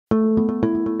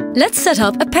Let's set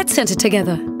up a pet center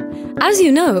together. As you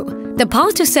know, the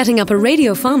path to setting up a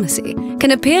radio pharmacy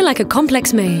can appear like a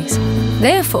complex maze.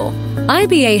 Therefore,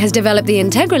 IBA has developed the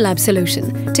IntegraLab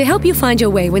solution to help you find your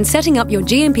way when setting up your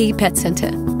GMP pet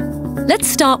center. Let's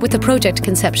start with the project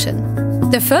conception.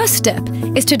 The first step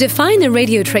is to define the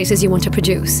radio traces you want to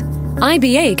produce.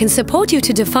 IBA can support you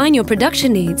to define your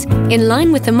production needs in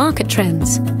line with the market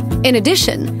trends. In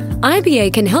addition,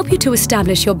 IBA can help you to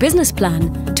establish your business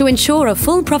plan to ensure a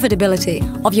full profitability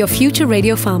of your future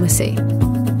radio pharmacy.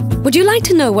 Would you like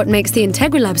to know what makes the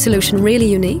IntegraLab solution really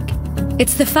unique?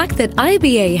 It's the fact that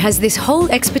IBA has this whole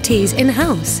expertise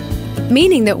in-house,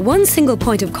 meaning that one single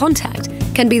point of contact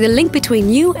can be the link between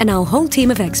you and our whole team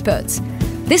of experts.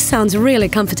 This sounds really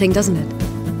comforting, doesn't it?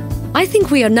 I think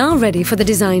we are now ready for the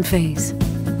design phase.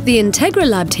 The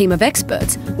IntegraLab team of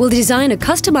experts will design a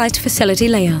customized facility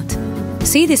layout.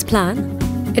 See this plan?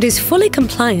 It is fully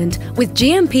compliant with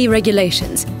GMP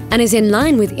regulations and is in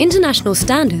line with international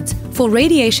standards for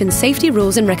radiation safety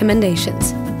rules and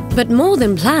recommendations. But more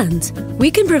than plans, we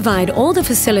can provide all the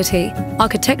facility,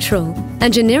 architectural,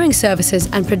 engineering services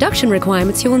and production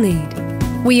requirements you'll need.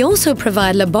 We also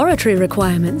provide laboratory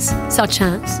requirements such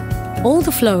as all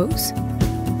the flows,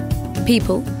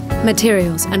 people,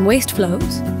 materials and waste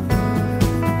flows,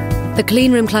 the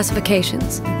cleanroom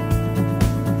classifications,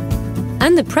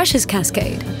 and the pressures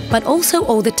cascade, but also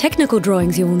all the technical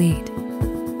drawings you will need.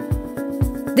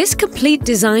 This complete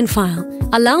design file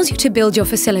allows you to build your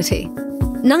facility.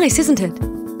 Nice, isn't it?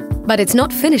 But it's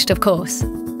not finished, of course.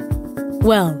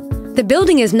 Well, the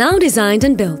building is now designed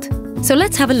and built, so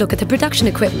let's have a look at the production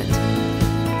equipment.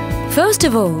 First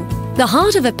of all, the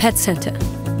heart of a pet center,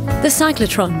 the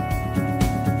cyclotron.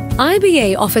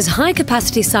 IBA offers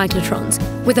high-capacity cyclotrons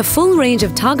with a full range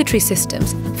of targetry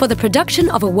systems for the production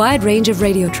of a wide range of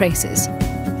radio traces.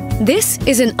 This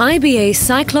is an IBA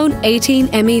Cyclone 18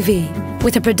 MEV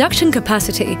with a production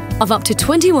capacity of up to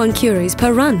 21 curies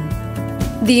per run.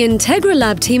 The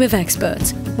IntegraLab team of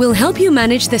experts will help you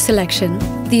manage the selection,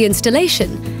 the installation,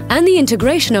 and the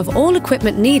integration of all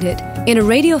equipment needed in a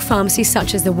radio pharmacy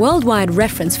such as the worldwide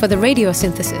reference for the radio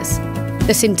synthesis,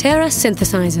 the Synthera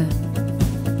synthesizer.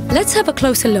 Let's have a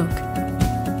closer look.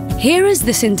 Here is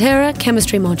the Synthera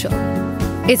chemistry module.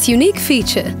 Its unique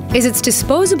feature is its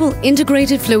disposable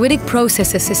integrated fluidic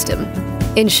processor system,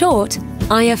 in short,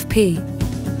 IFP.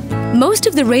 Most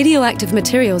of the radioactive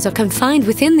materials are confined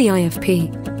within the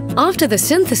IFP. After the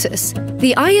synthesis,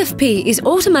 the IFP is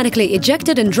automatically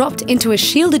ejected and dropped into a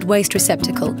shielded waste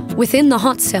receptacle within the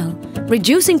hot cell,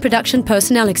 reducing production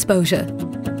personnel exposure.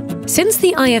 Since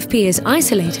the IFP is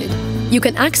isolated, you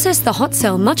can access the hot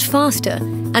cell much faster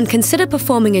and consider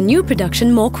performing a new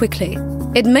production more quickly.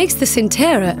 It makes the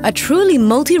Synthera a truly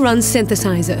multi-run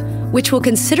synthesizer, which will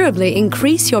considerably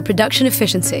increase your production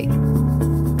efficiency.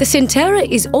 The Synthera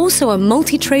is also a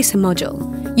multi-tracer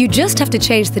module. You just have to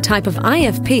change the type of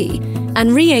IFP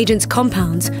and reagents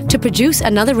compounds to produce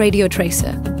another radio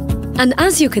tracer. And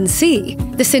as you can see,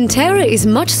 the Synthera is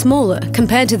much smaller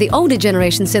compared to the older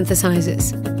generation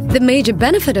synthesizers. The major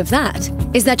benefit of that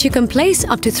is that you can place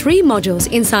up to 3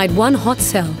 modules inside one hot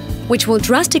cell, which will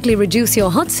drastically reduce your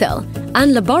hot cell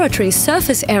and laboratory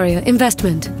surface area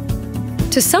investment.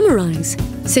 To summarize,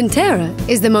 Synthera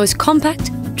is the most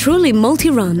compact, truly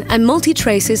multi-run and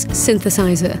multi-traces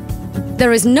synthesizer.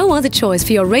 There is no other choice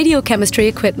for your radiochemistry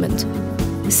equipment.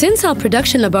 Since our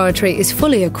production laboratory is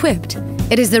fully equipped,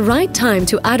 it is the right time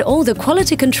to add all the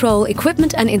quality control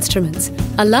equipment and instruments,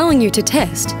 allowing you to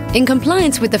test, in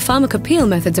compliance with the pharmacopoeia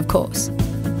methods, of course.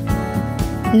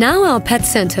 Now our pet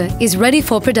center is ready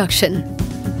for production.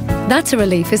 That's a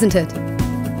relief, isn't it?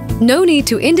 No need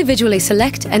to individually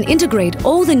select and integrate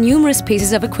all the numerous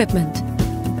pieces of equipment.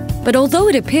 But although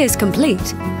it appears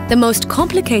complete, the most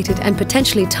complicated and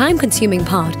potentially time-consuming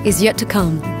part is yet to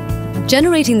come.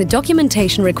 Generating the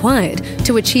documentation required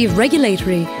to achieve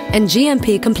regulatory and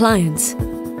GMP compliance.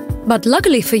 But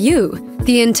luckily for you,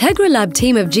 the IntegraLab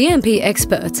team of GMP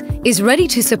experts is ready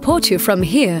to support you from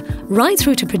here right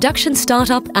through to production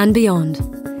startup and beyond.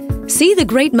 See the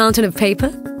great mountain of paper?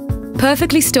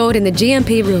 Perfectly stored in the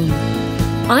GMP room.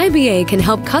 IBA can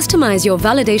help customize your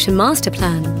validation master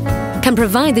plan, can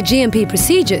provide the GMP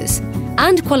procedures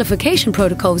and qualification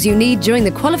protocols you need during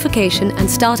the qualification and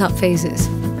startup phases.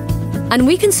 And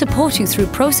we can support you through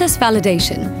process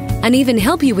validation and even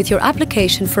help you with your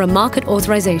application for a market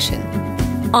authorization.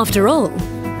 After all,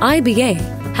 IBA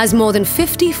has more than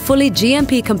 50 fully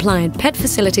GMP-compliant PET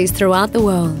facilities throughout the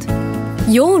world.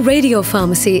 Your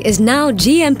radiopharmacy is now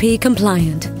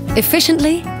GMP-compliant,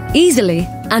 efficiently, easily,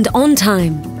 and on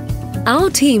time. Our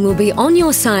team will be on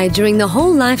your side during the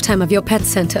whole lifetime of your PET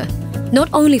center, not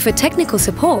only for technical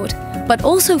support, but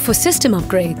also for system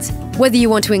upgrades, whether you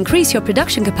want to increase your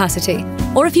production capacity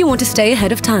or if you want to stay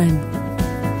ahead of time.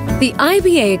 The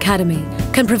IBA Academy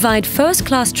can provide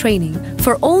first-class training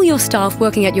for all your staff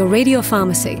working at your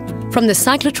radiopharmacy, from the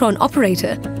cyclotron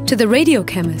operator to the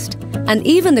radiochemist, and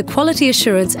even the quality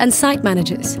assurance and site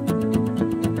managers.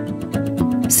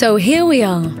 So here we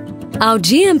are. Our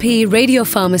GMP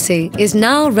radiopharmacy is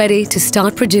now ready to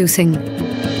start producing.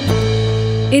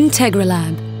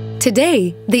 IntegraLab.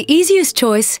 Today, the easiest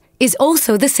choice is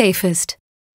also the safest.